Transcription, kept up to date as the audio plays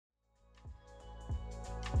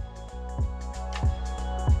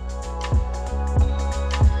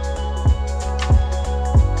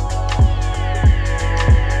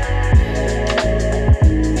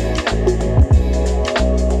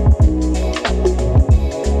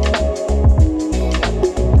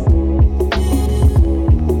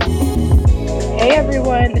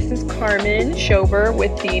Carmen Schober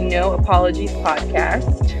with the No Apologies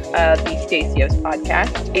podcast, the Stasios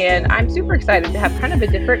podcast. And I'm super excited to have kind of a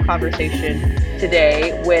different conversation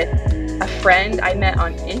today with a friend I met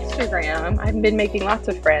on Instagram. I've been making lots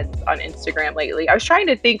of friends on Instagram lately. I was trying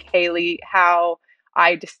to think, Haley, how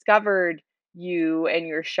I discovered you and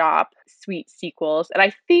your shop, Sweet Sequels. And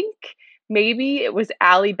I think maybe it was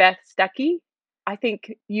Allie Beth Stuckey. I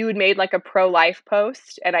think you had made like a pro-life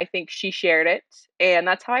post and I think she shared it. And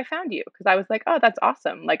that's how I found you because I was like, oh, that's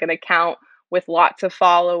awesome. Like an account with lots of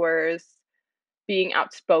followers being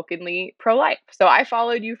outspokenly pro-life. So I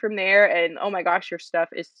followed you from there and oh my gosh, your stuff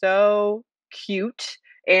is so cute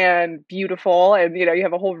and beautiful. And you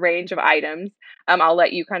have a whole range of items. I'll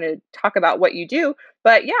let you kind of talk about what you do.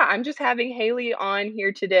 But yeah, I'm just having Haley on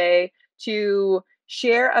here today to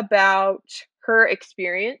share about her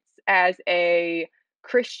experience as a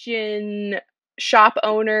Christian shop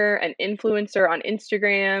owner and influencer on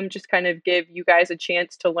Instagram, just kind of give you guys a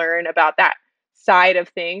chance to learn about that side of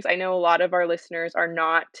things. I know a lot of our listeners are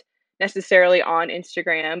not necessarily on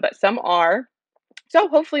Instagram, but some are. So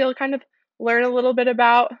hopefully you'll kind of learn a little bit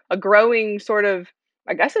about a growing sort of,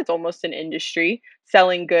 I guess it's almost an industry,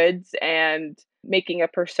 selling goods and making a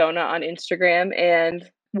persona on Instagram and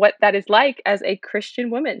what that is like as a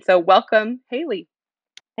Christian woman. So welcome, Haley.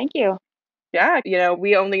 Thank you. Yeah,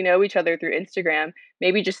 we only know each other through Instagram.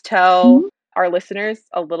 Maybe just tell Mhm. our listeners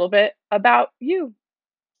a little bit about you.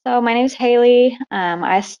 So my name is Haley.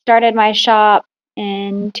 I started my shop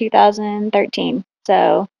in 2013.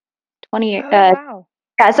 So 20 years, Oh,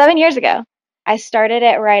 wow. 7 years ago. I started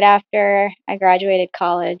it right after I graduated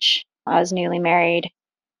college. I was newly married,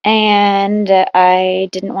 and I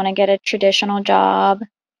didn't want to get a traditional job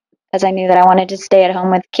because I knew that I wanted to stay at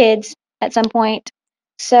home with kids at some point.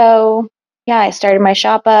 So yeah, I started my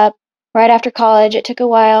shop up right after college. It took a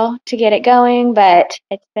while to get it going, but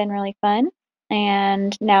it's been really fun.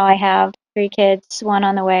 And now I have 3 kids, one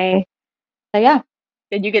on the way. So yeah,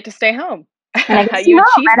 And you get to stay home. and I get to see You home,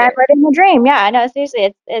 achieved and I'm it. living the dream. Yeah, no,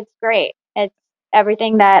 seriously, it's great. It's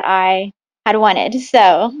everything that I had wanted.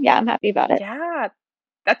 So yeah, I'm happy about it. Yeah,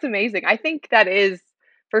 that's amazing. I think that is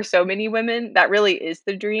for so many women, that really is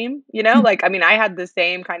the dream, Like, I mean, I had the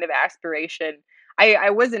same kind of aspiration.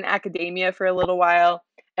 I was in academia for a little while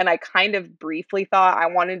and I kind of briefly thought I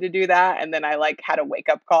wanted to do that. And then I like had a wake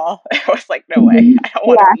up call. I was like, no way. Mhm. I don't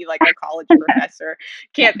want to Yeah, be like a college professor.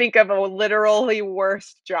 yeah, Can't think of a literally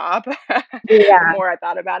worse job the yeah, more I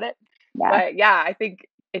thought about it. yeah. But yeah, I think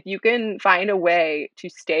if you can find a way to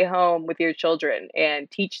stay home with your children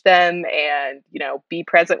and teach them and, be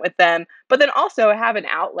present with them, but then also have an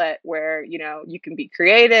outlet where, you can be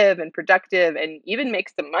creative and productive and even make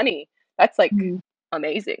some money, that's like Mhm.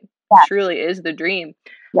 amazing. Yeah, Truly is the dream.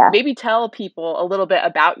 yeah. Maybe tell people a little bit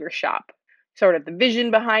about your shop, sort of the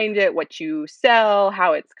vision behind it, what you sell,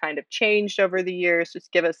 how it's kind of changed over the years.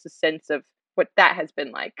 Just give us a sense of what that has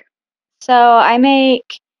been like. So I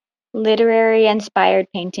make literary inspired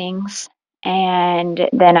paintings, and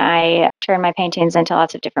then I turn my paintings into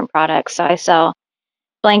lots of different products. So I sell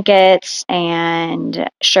blankets and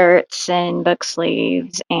shirts and book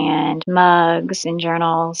sleeves and mugs and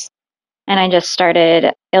journals. And I just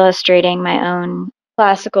started illustrating my own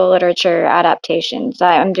classical literature adaptations.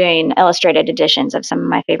 I'm doing illustrated editions of some of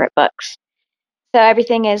my favorite books. So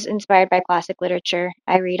everything is inspired by classic literature.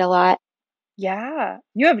 I read a lot. Yeah,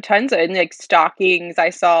 you have tons of like stockings.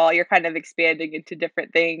 I saw you're kind of expanding into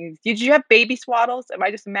different things. Did you have baby swaddles? Am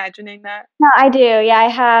I just imagining that? No, I do. Yeah, I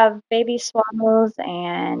have baby swaddles,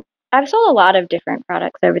 and I've sold a lot of different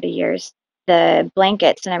products over the years. The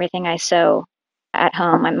blankets and everything I sew at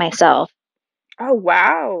home myself. Oh,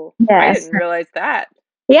 wow. I Yes. didn't realize that.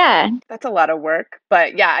 Yeah. That's a lot of work.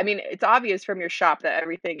 But yeah, I mean, it's obvious from your shop that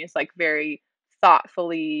everything is like very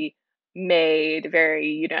thoughtfully made,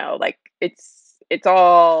 very, like it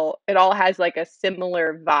all has like a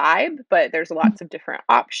similar vibe, but there's lots of different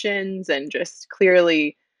options and just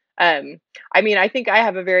clearly I mean, I think I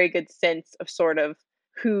have a very good sense of sort of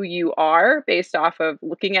who you are based off of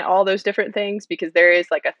looking at all those different things because there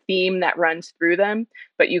is like a theme that runs through them,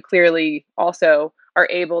 but you clearly also are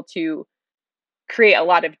able to create a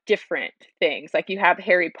lot of different things. Like you have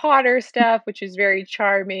Harry Potter stuff, which is very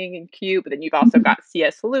charming and cute, but then you've also got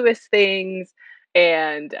C.S. Lewis things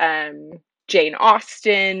and Jane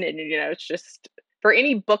Austen. And, it's just for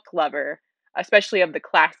any book lover, especially of the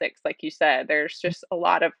classics, like you said, there's just a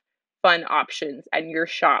lot of fun options at your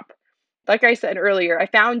shop. Like I said earlier, I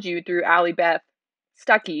found you through Allie Beth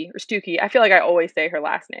Stuckey or Stuckey. I feel like I always say her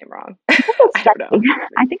last name wrong. I think it's I don't Stucky. know.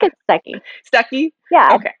 I think it's Stucky. Stuckey?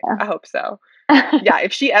 Yeah. Okay, I hope so. Yeah,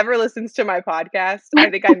 if she ever listens to my podcast, I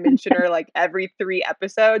think I mention her like every 3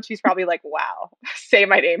 episodes. She's probably like, wow, say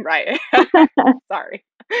my name right. Sorry.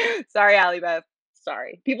 Sorry, Allie Beth.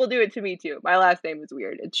 Sorry. People do it to me too. My last name is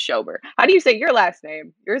weird. It's Schober. How do you say your last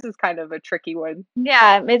name? Yours is kind of a tricky one.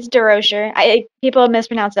 Yeah, it's DeRocher. People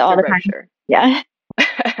mispronounce it all the time. DeRocher. Yeah.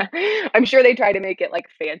 I'm sure they try to make it like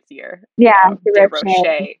fancier, Yeah, DeRocher.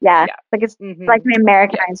 DeRocher. Yeah. Yeah. It's like Hmm. the Yeah.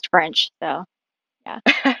 Americanized French. So yeah.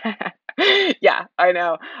 Yeah, I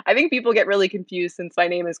know. I think people get really confused since my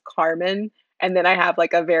name is Carmen and then I have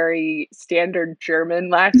like a very standard German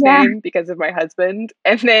last Yeah. name because of my husband.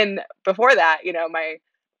 And then before that, my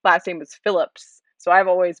last name was Phillips. So I've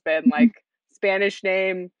always been like Spanish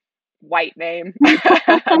name, white name,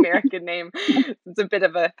 American name. It's a bit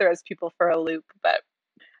of a throws people for a loop, but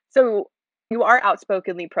so you are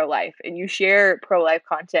outspokenly pro life and you share pro life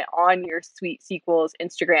content on your Sweet Sequels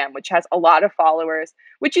Instagram, which has a lot of followers,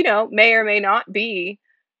 which, may or may not be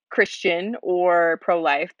Christian or pro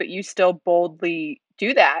life, but you still boldly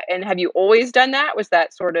do that. And have you always done that? Was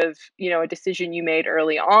that sort of, a decision you made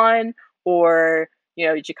early on? Or,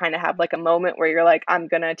 did you kind of have like a moment where you're like, I'm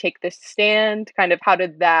going to take this stand? Kind of how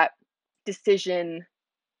did that decision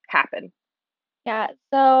happen? Yeah.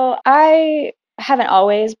 So I haven't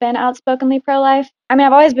always been outspokenly pro-life. I mean,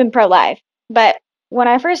 I've always been pro-life, but when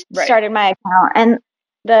I first Right. started my account and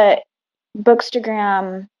the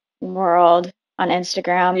Bookstagram world on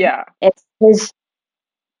Instagram, Yeah. it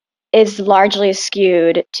is largely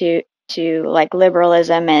skewed to like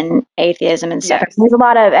liberalism and atheism and stuff. Yes. There's a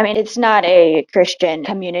lot of, I mean, it's not a Christian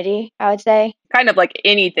community, I would say. Kind of like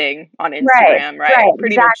anything on Right, Instagram, right? right,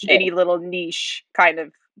 Pretty much exactly. any little niche kind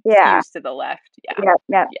of Yeah, skews to the left. Yeah. yep,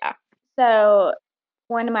 yep. Yeah. So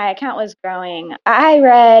when my account was growing, I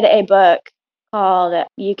read a book called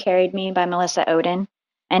You Carried Me by Melissa Ohden.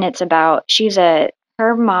 And it's about,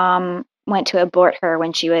 her mom went to abort her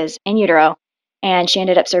when she was in utero and she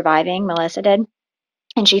ended up surviving, Melissa did.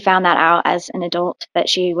 And she found that out as an adult that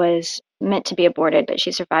she was meant to be aborted, but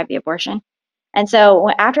she survived the abortion. And so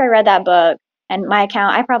after I read that book and my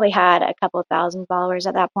account, I probably had a couple of thousand followers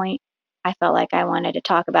at that point. I felt like I wanted to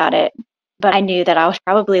talk about it, but I knew that I would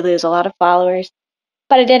probably lose a lot of followers.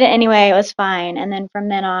 But I did it anyway. It was fine. And then from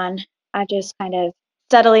then on, I just kind of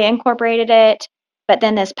steadily incorporated it. But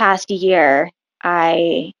then this past year,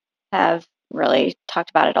 I have really talked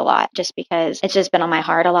about it a lot just because it's just been on my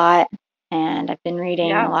heart a lot. And I've been reading a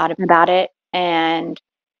Yeah. lot about it. And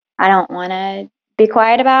I don't want to be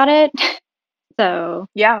quiet about it. So,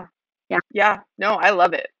 Yeah. yeah. Yeah, no, I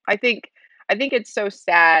love it. I think it's so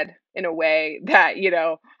sad in a way that,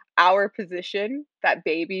 our position that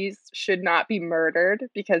babies should not be murdered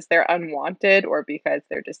because they're unwanted or because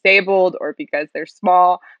they're disabled or because they're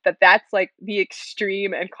small, that's like the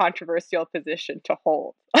extreme and controversial position to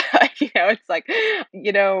hold. It's like,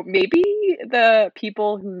 maybe the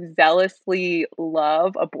people who zealously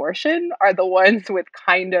love abortion are the ones with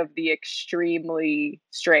kind of the extremely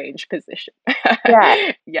strange position.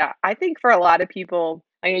 Yeah. Yeah, I think for a lot of people,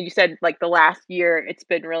 I know you said like the last year it's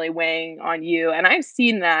been really weighing on you. And I've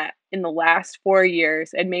seen that in the last 4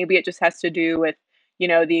 years. And maybe it just has to do with,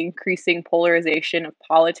 the increasing polarization of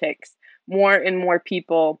politics. More and more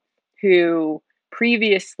people who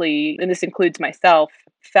previously, and this includes myself,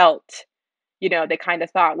 felt they kind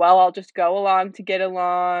of thought, well, I'll just go along to get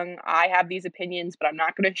along. I have these opinions, but I'm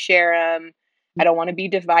not going to share them. I don't want to be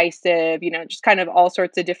divisive, just kind of all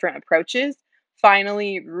sorts of different approaches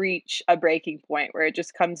finally reach a breaking point where it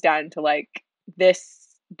just comes down to like this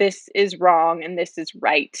is wrong and this is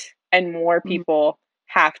right and more Mhm. people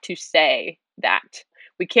have to say that.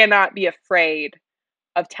 We cannot be afraid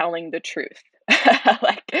of telling the truth.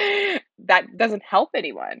 Like that doesn't help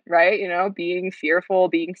anyone, right? Being fearful,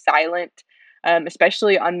 being silent,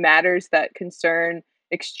 especially on matters that concern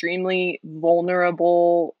extremely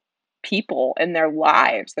vulnerable people and their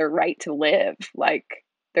lives, their right to live. Like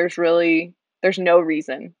there's no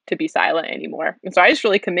reason to be silent anymore. And so I just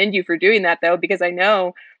really commend you for doing that though, because I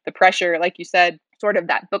know the pressure, like you said, sort of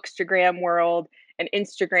that Bookstagram world and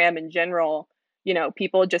Instagram in general,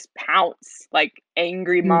 people just pounce like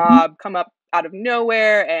angry Mhm. mob come up out of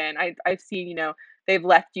nowhere. And I've seen, they've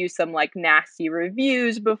left you some like nasty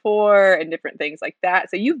reviews before and different things like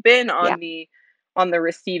that. So you've been Yeah. on the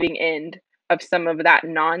receiving end of some of that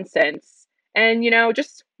nonsense. And,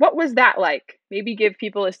 just what was that like? Maybe give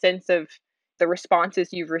people a sense of the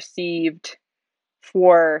responses you've received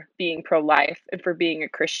for being pro life and for being a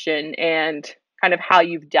Christian and kind of how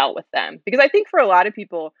you've dealt with them. Because I think for a lot of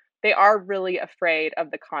people, they are really afraid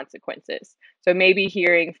of the consequences. So maybe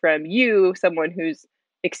hearing from you, someone who's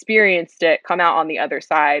experienced it, come out on the other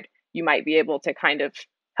side, you might be able to kind of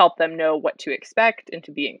help them know what to expect and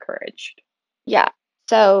to be encouraged. Yeah.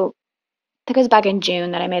 So I think it was back in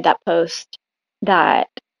June that I made that post that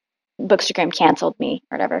Bookstagram canceled me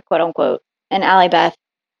or whatever, quote unquote. And Allie Beth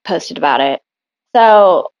posted about it.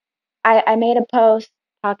 So I made a post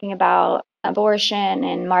talking about abortion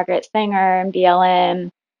and Margaret Sanger and BLM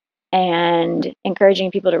and encouraging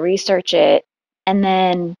people to research it. And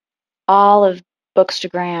then all of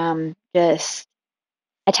Bookstagram just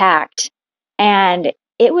attacked. And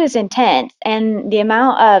it was intense. And the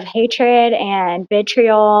amount of hatred and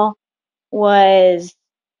vitriol was,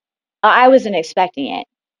 I wasn't expecting it.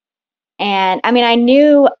 And I mean, I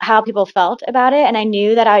knew how people felt about it, and I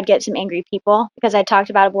knew that I would get some angry people because I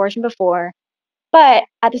talked about abortion before. But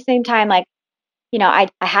at the same time, like, I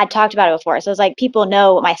had talked about it before. So it's like people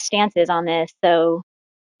know what my stance is on this. So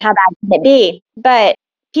how bad can it be? But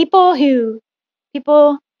people who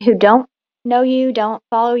people who don't know you, don't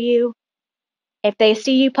follow you, if they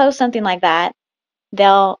see you post something like that,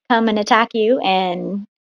 they'll come and attack you and,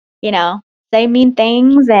 you know, say mean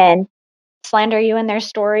things and slander you in their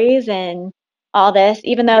stories and all this,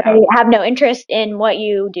 even though Yeah. they have no interest in what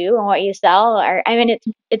you do and what you sell. Or I mean,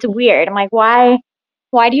 it's weird. I'm like, why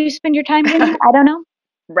do you spend your time doing that? I don't know.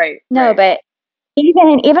 Right, No, right. but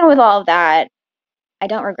even with all of that, I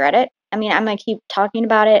don't regret it. I mean, I'm gonna keep talking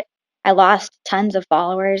about it. I lost tons of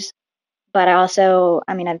followers, but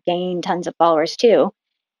I mean, I've gained tons of followers too.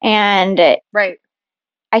 And Right.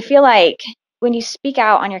 I feel like when you speak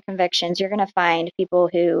out on your convictions, you're gonna find people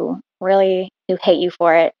who hate you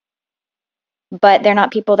for it, but they're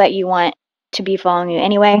not people that you want to be following you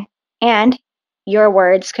anyway. And your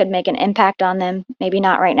words could make an impact on them, maybe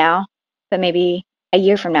not right now, but maybe a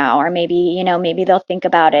year from now, or maybe, maybe they'll think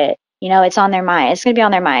about it. It's on their mind. It's going to be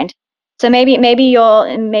on their mind. So maybe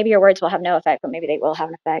your words will have no effect, but maybe they will have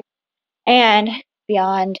an effect. And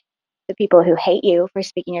beyond the people who hate you for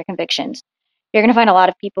speaking your convictions, you're going to find a lot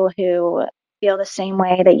of people who feel the same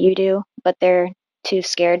way that you do, but they're too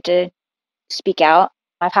scared to speak out.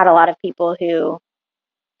 I've had a lot of people who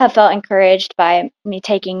have felt encouraged by me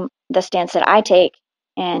taking the stance that I take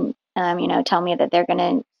and, tell me that they're going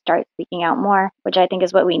to start speaking out more, which I think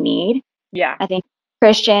is what we need. Yeah. I think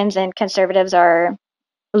Christians and conservatives are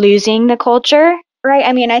losing the culture, right?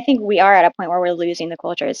 I mean, I think we are at a point where we're losing the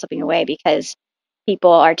culture, it's slipping away because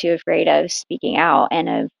people are too afraid of speaking out and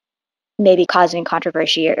of maybe causing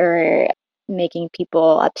controversy or making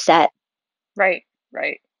people upset. Right,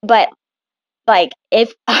 right. But like,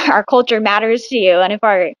 if our culture matters to you and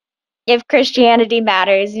if Christianity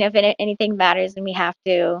matters, if anything matters, then we have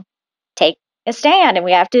to take a stand and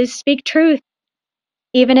we have to speak truth,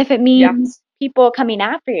 even if it Yeah. means people coming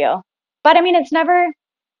after you. But I mean, it's never,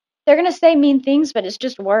 they're going to say mean things, but it's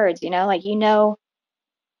just words, like,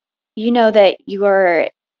 that your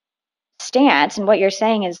stance and what you're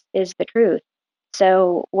saying is the truth.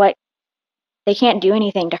 So they can't do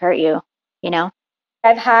anything to hurt you, you know?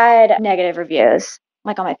 I've had negative reviews,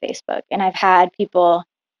 like on my Facebook, and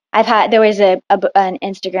there was an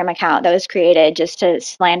Instagram account that was created just to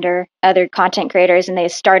slander other content creators, and they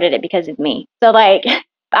started it because of me. So, like,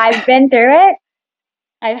 I've been through it.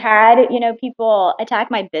 I've had, people attack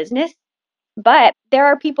my business, but there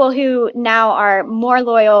are people who now are more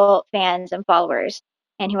loyal fans and followers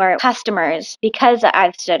and who are customers because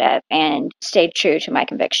I've stood up and stayed true to my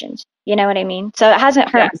convictions. You know what I mean? So it hasn't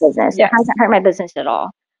hurt my Yes. business. It Yes. hasn't hurt my business at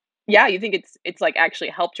all. Yeah, you think it's like actually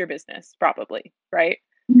helped your business probably, right?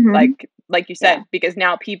 Hmm. Like you Yeah. said, because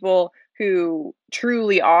now people who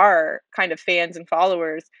truly are kind of fans and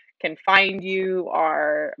followers can find you,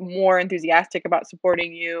 are more enthusiastic about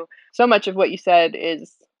supporting you. So much of what you said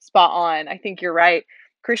is spot on. I think you're right.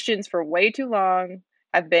 Christians for way too long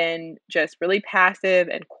have been just really passive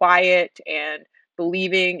and quiet and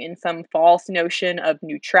believing in some false notion of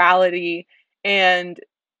neutrality, and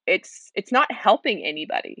it's not helping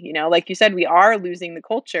anybody, like you said, we are losing the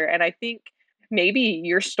culture. And I think maybe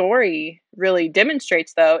your story really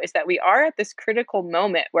demonstrates, though, is that we are at this critical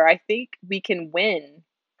moment where I think we can win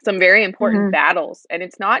some very important Hmm. battles, and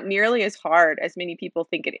it's not nearly as hard as many people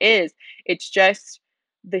think it is. It's just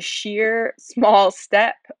the sheer small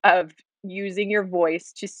step of using your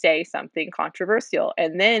voice to say something controversial,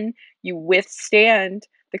 and then you withstand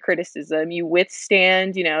the criticism, you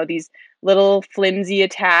withstand, these little flimsy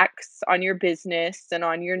attacks on your business and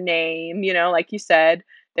on your name, like you said,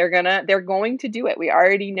 they're going to do it. We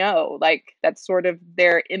already know, like, that's sort of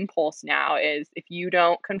their impulse now, is if you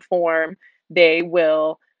don't conform, they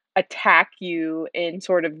will attack you in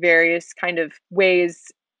sort of various kind of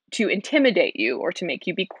ways to intimidate you or to make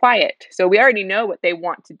you be quiet. So we already know what they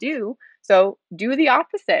want to do. So do the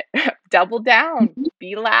opposite. Double down, Mhm.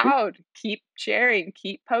 be loud, keep sharing,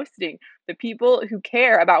 keep posting. The people who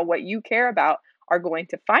care about what you care about are going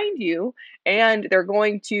to find you, and they're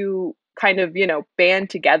going to kind of, band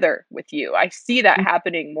together with you. I see that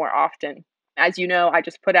happening more often. As you know, I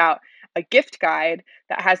just put out a gift guide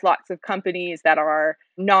that has lots of companies that are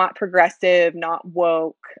not progressive, not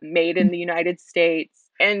woke, made in the United States.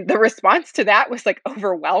 And the response to that was like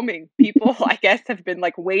overwhelming. People, I guess, have been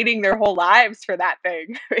like waiting their whole lives for that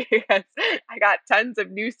thing because I got tons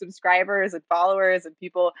of new subscribers and followers and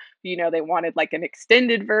people, they wanted like an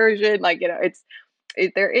extended version. Like, there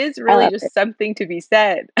is I really love it. just something to be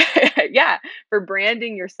said. Yeah, for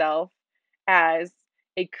branding yourself as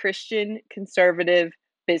a Christian conservative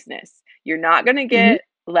business. You're not going to Mhm. get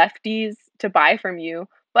lefties to buy from you,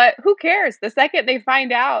 but who cares? The second they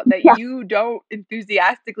find out that Yeah. you don't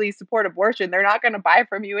enthusiastically support abortion, they're not going to buy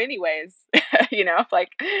from you anyways.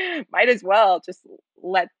 Like might as well just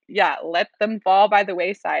let them fall by the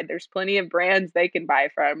wayside. There's plenty of brands they can buy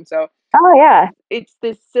from. So Oh yeah. it's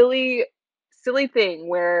this silly thing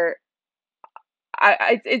where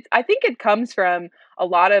I think it comes from a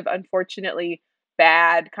lot of unfortunately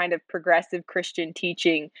bad kind of progressive Christian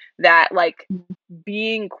teaching that like Mhm.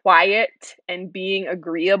 being quiet and being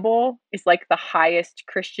agreeable is like the highest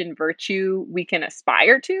Christian virtue we can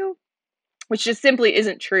aspire to, which just simply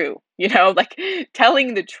isn't true, like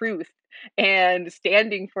telling the truth and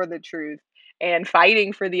standing for the truth and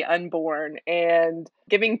fighting for the unborn and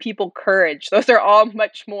giving people courage. Those are all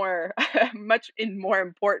much more more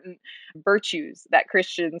important virtues that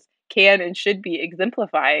Christians can and should be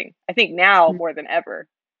exemplifying, I think now more than ever.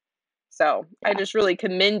 So I Yeah. just really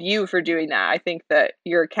commend you for doing that. I think that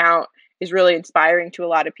your account is really inspiring to a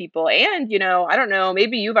lot of people. And, I don't know,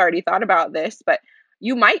 maybe you've already thought about this, but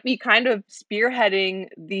you might be kind of spearheading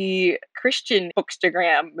the Christian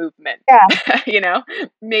bookstagram movement. Yeah. you know,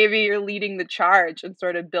 Maybe you're leading the charge and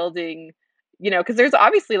sort of building, because there's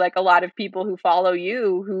obviously like a lot of people who follow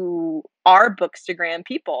you who are bookstagram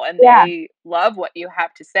people and Yeah. they love what you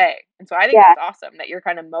have to say. And so I think Yeah. that's awesome that you're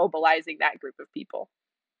kind of mobilizing that group of people.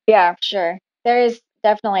 Yeah. Sure. There's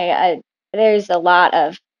a lot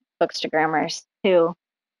of bookstagrammers who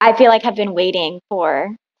I feel like have been waiting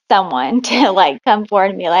for someone to like come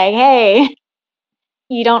forward and be like, hey, Yeah.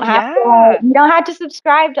 you don't have to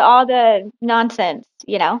subscribe to all the nonsense,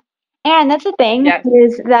 you know? And that's the thing Yes.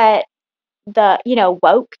 is that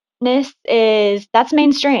wokeness that's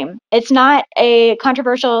mainstream. It's not a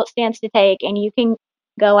controversial stance to take, and you can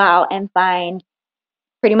go out and find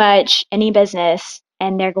pretty much any business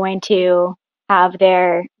and they're going to have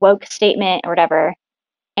their woke statement or whatever.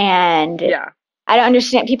 And Yeah. I don't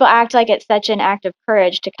understand. People act like it's such an act of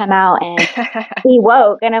courage to come out and be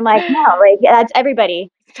woke. And I'm like, no, like that's everybody.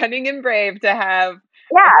 Stunning and brave to have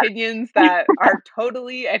Yeah. opinions that are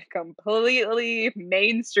totally and completely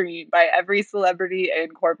mainstream by every celebrity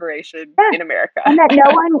and corporation Yeah. in America. And that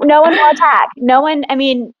no one will attack. I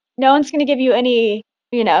mean, no one's going to give you any,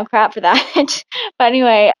 crap for that. But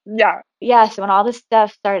anyway, Yeah. yes, when all this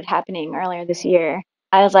stuff started happening earlier this year,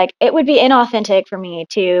 I was like, it would be inauthentic for me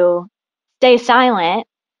to stay silent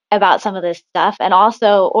about some of this stuff, and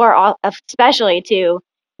also, especially to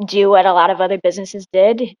do what a lot of other businesses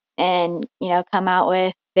did, and come out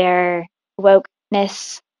with their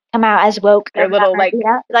wokeness, come out as woke or Their little whatever,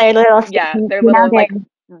 like like little yeah, statements, their little like they,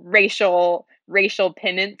 racial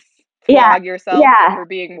penance. yeah, Flog yourself yeah, for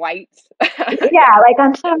being white. yeah. Yeah. Like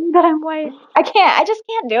I'm sorry that I'm white. I just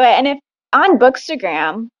can't do it. And if on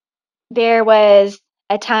Bookstagram there was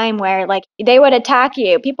a time where like they would attack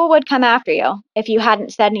you. People would come after you if you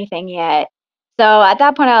hadn't said anything yet. So at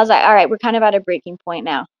that point I was like, all right, we're kind of at a breaking point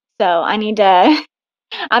now. So I need to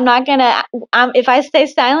I'm not gonna if I stay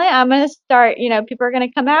silent, I'm gonna start, people are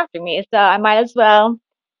gonna come after me. So I might as well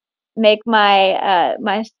make my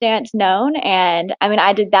stance known. And I mean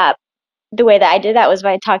I did that the way that I did that was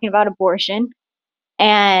by talking about abortion.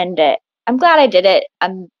 And I'm glad I did it.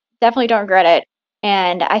 I'm definitely don't regret it.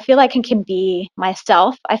 And I feel like I can be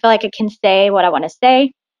myself. I feel like I can say what I want to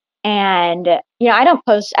say. And I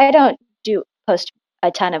don't do post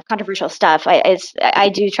a ton of controversial stuff. I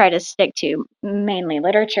do try to stick to mainly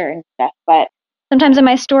literature and stuff, but sometimes in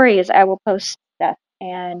my stories I will post stuff,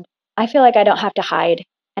 and I feel like I don't have to hide,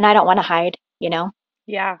 and I don't want to hide.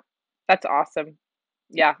 Yeah. That's awesome.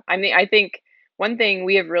 Yeah, I mean, I think one thing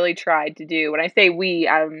we have really tried to do, when I say we,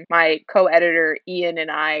 my co-editor Ian and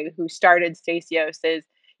I, who started Stasios, is,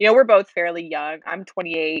 we're both fairly young. I'm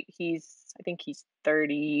 28. I think he's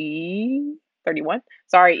 30. 31.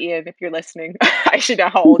 Sorry, Ian, if you're listening. I should know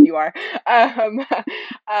how old you are. Um,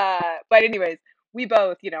 but anyways, we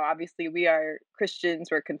both, obviously we are Christians,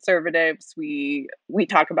 we're conservatives. We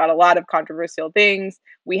talk about a lot of controversial things.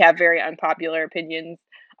 We have very unpopular opinions.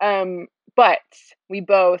 But we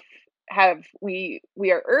both we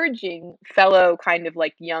are urging fellow kind of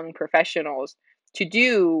like young professionals to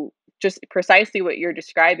do just precisely what you're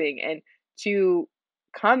describing and to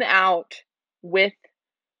come out with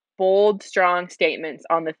bold, strong statements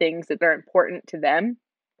on the things that are important to them.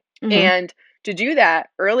 Hmm. And to do that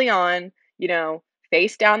early on, you know,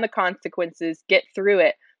 face down the consequences, get through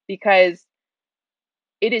it, because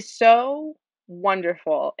it is so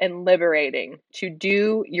wonderful and liberating to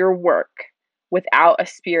do your work without a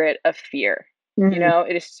spirit of fear. Hmm.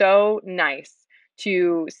 It is so nice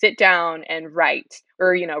to sit down and write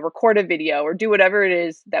or, record a video or do whatever it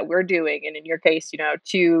is that we're doing. And in your case,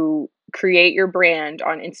 to create your brand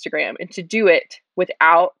on Instagram and to do it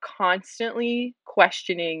without constantly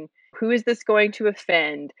questioning, who is this going to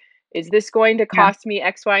offend? Is this going to Yeah. cost me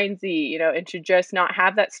X, Y, and Z? And to just not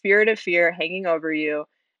have that spirit of fear hanging over you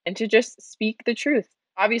and to just speak the truth.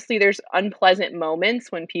 Obviously, there's unpleasant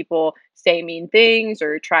moments when people say mean things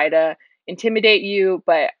or try to intimidate you,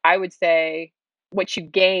 but I would say what you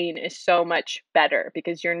gain is so much better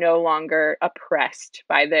because you're no longer oppressed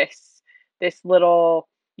by this little,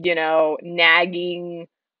 nagging,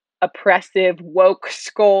 oppressive, woke,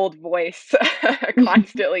 scold voice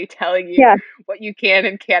constantly telling you Yeah. what you can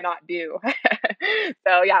and cannot do.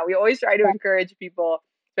 So, yeah, we always try to encourage people,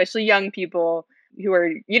 especially young people who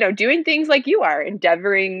are, doing things like you are,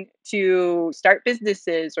 endeavoring to start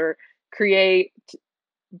businesses or create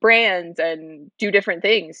brands and do different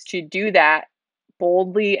things, to do that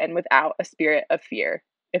boldly and without a spirit of fear.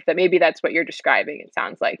 If that maybe that's what you're describing, it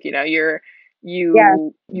sounds like, Yeah.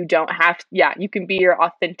 you don't have to, yeah, you can be your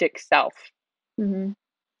authentic self, Hmm.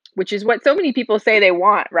 which is what so many people say they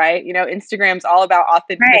want, right? Instagram's all about Right.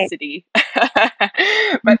 authenticity.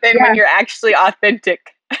 But then Yeah. when you're actually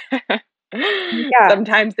authentic, Yeah.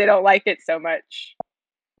 sometimes they don't like it so much.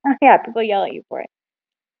 Yeah. People yell at you for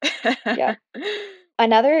it. Yeah.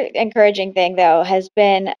 Another encouraging thing, though, has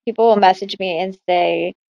been people will message me and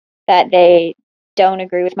say that they don't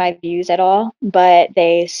agree with my views at all, but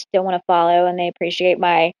they still want to follow and they appreciate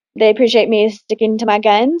me sticking to my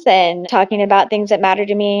guns and talking about things that matter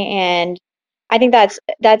to me. And I think that's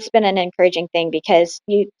been an encouraging thing because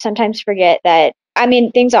you sometimes forget that, I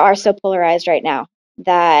mean, things are so polarized right now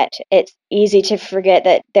that it's easy to forget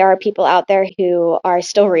that there are people out there who are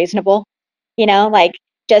still reasonable, like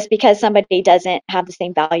just because somebody doesn't have the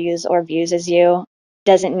same values or views as you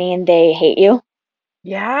doesn't mean they hate you.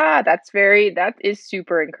 Yeah, that is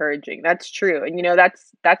super encouraging. That's true. And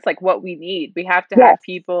that's like what we need. We have to have Yes.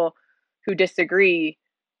 people who disagree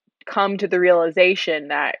come to the realization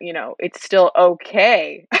that, it's still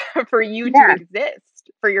okay for you to Yeah.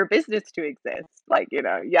 exist, for your business to exist. Like,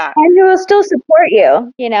 yeah. And who will still support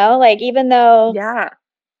you, like Yeah.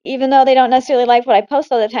 even though they don't necessarily like what I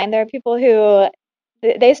post all the time, there are people who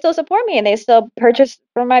they still support me and they still purchase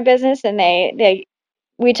from my business and they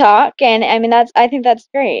we talk, and I mean I think that's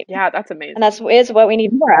great. Yeah, that's And amazing. that's is what we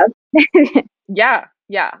need more of. Yeah.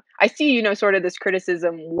 Yeah. I see, sort of this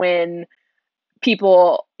criticism when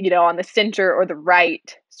people, on the center or the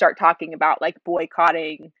right start talking about like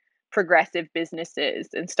boycotting progressive businesses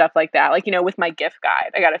and stuff like that. Like, with my gift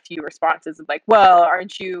guide, I got a few responses of like, well,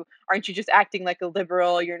 aren't you just acting like a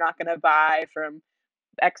liberal? You're not going to buy from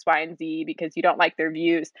X, Y, and Z because you don't like their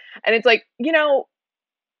views. And it's like,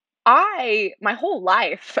 my whole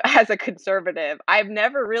life as a conservative, I've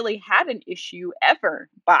never really had an issue ever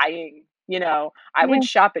buying. I Yeah. would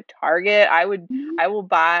shop at Target. Mhm. I will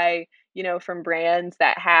buy, from brands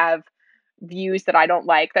that have views that I don't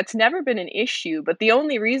like. That's never been an issue. But the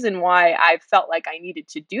only reason why I felt like I needed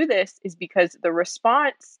to do this is because the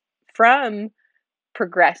response from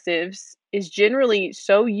progressives is generally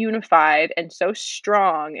so unified and so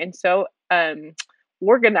strong and so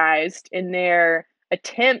organized in their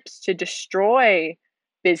attempts to destroy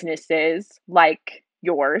businesses like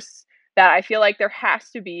yours that I feel like there has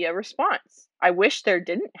to be a response. I wish there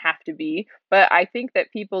didn't have to be, but I think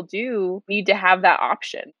that people do need to have that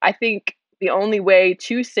option. I think the only way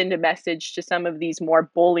to send a message to some of these more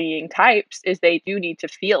bullying types is they do need to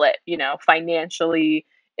feel it, financially,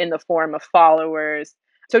 in the form of followers.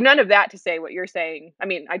 So none of that to say what you're saying. I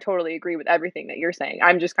mean, I totally agree with everything that you're saying.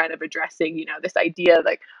 I'm just kind of addressing, this idea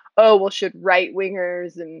like, oh, well, should right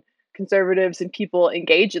wingers and conservatives and people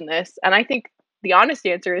engage in this? And I think the honest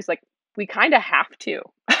answer is like, we kind of have to.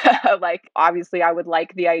 Like, obviously, I would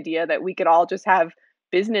like the idea that we could all just have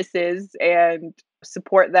businesses and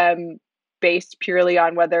support them based purely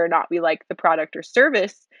on whether or not we like the product or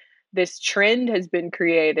service, this trend has been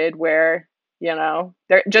created where,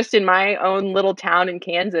 there, just in my own little town in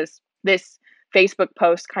Kansas, this Facebook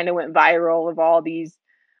post kind of went viral of all these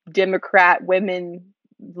Democrat women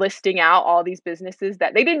listing out all these businesses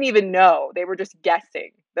that they didn't even know. They were just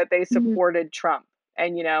guessing that they Mhm. supported Trump,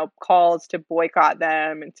 and, calls to boycott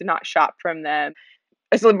them and to not shop from them.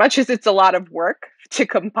 As much as it's a lot of work to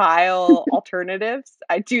compile alternatives,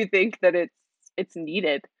 I do think that it's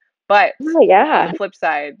needed. But Oh, on yeah. the flip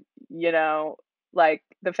side, you know, like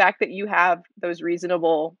the fact that you have those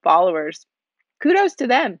reasonable followers, kudos to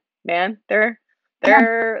them, man. Yeah.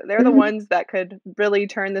 They're the Mhm. ones that could really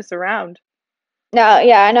turn this around. No,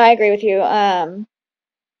 yeah, no, I agree with you.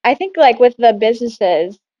 I think like with the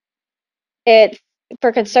businesses, it's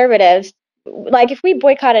for conservatives, like if we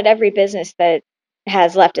boycotted every business that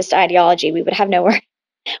has leftist ideology, we would have nowhere.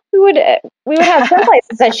 We would have some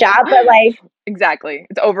places to shop, but like, Exactly.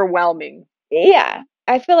 It's overwhelming. yeah,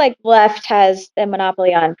 I feel like left has a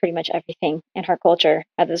monopoly on pretty much everything in her culture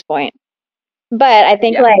at this point. But I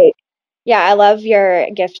think Yeah. like, yeah, I love your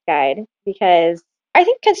gift guide because I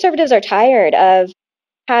think conservatives are tired of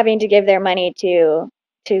having to give their money to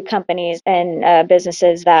companies and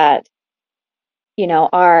businesses that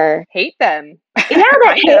are Hate them. yeah, that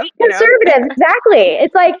Kind hate of. conservatives. Exactly.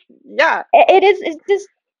 It's like Yeah. it is. It's just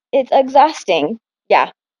it's exhausting.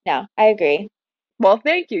 Yeah. No, I agree. Well,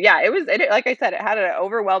 thank you. Yeah, like I said, it had an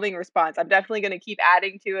overwhelming response. I'm definitely going to keep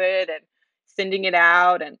adding to it and sending it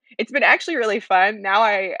out, and it's been actually really fun. Now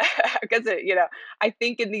I because I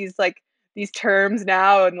think in these terms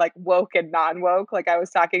now, and like woke and non-woke. Like I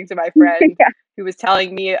was talking to my friend Yeah. who was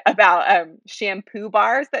telling me about shampoo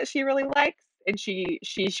bars that she really likes, and she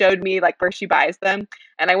showed me like where she buys them,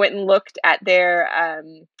 and I went and looked at their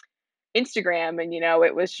Instagram, and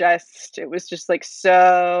it was just like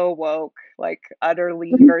so woke, like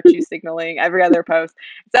utterly virtue signaling every other post.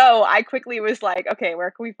 So I quickly was like, okay,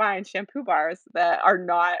 where can we find shampoo bars that are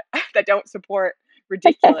not that don't support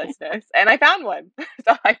ridiculousness? And I found one.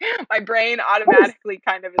 So like my brain Nice. automatically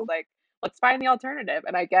kind of is like, let's find the alternative.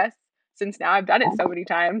 And I guess since now I've done it so many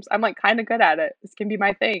times, I'm like kind of good at it. This can be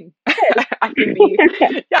my thing. I can be,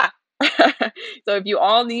 yeah. So if you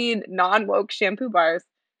all need non-woke shampoo bars,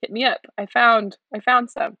 hit me up. I found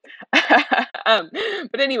some. um,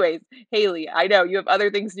 but anyways, Haley, I know you have other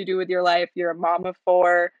things to do with your life. You're a mom of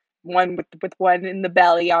four, one with one in the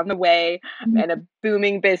belly on the way, and a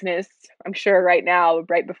booming business. I'm sure right now,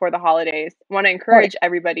 right before the holidays. I want to Oh, encourage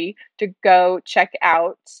everybody to go check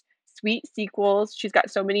out Sweet Sequels. She's got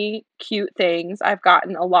so many cute things. I've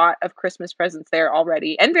gotten a lot of Christmas presents there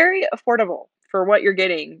already, and very affordable for what you're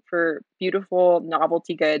getting for beautiful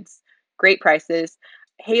novelty goods, great prices.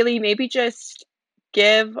 Haley, maybe just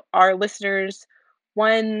give our listeners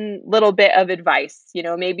one little bit of advice.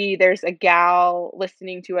 Maybe there's a gal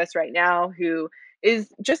listening to us right now who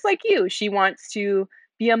is just like you. She wants to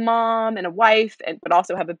be a mom and a wife, but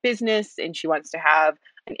also have a business, and she wants to have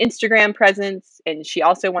an Instagram presence, and she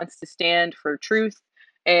also wants to stand for truth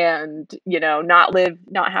and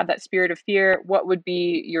not have that spirit of fear. What would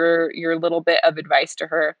be your little bit of advice to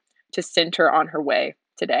her to send her on her way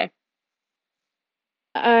today?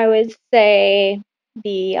 I would say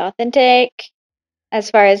be authentic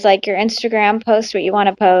as far as like your Instagram post what you want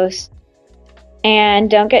to post and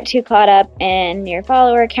don't get too caught up in your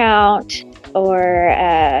follower count or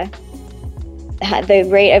the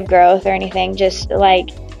rate of growth or anything. Just like,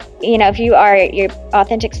 if you are your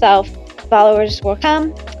authentic self, followers will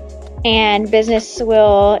come and business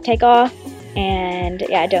will take off. And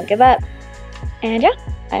yeah, don't give up. And yeah,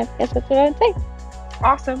 I guess that's what I would say.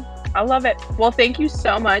 Awesome. I love it. Well, thank you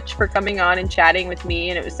so much for coming on and chatting with me.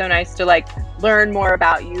 And it was so nice to learn more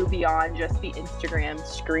about you beyond just the Instagram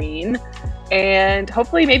screen. And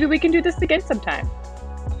hopefully maybe we can do this again sometime.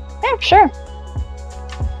 Yeah, sure.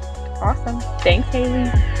 Awesome. Thanks, Haley.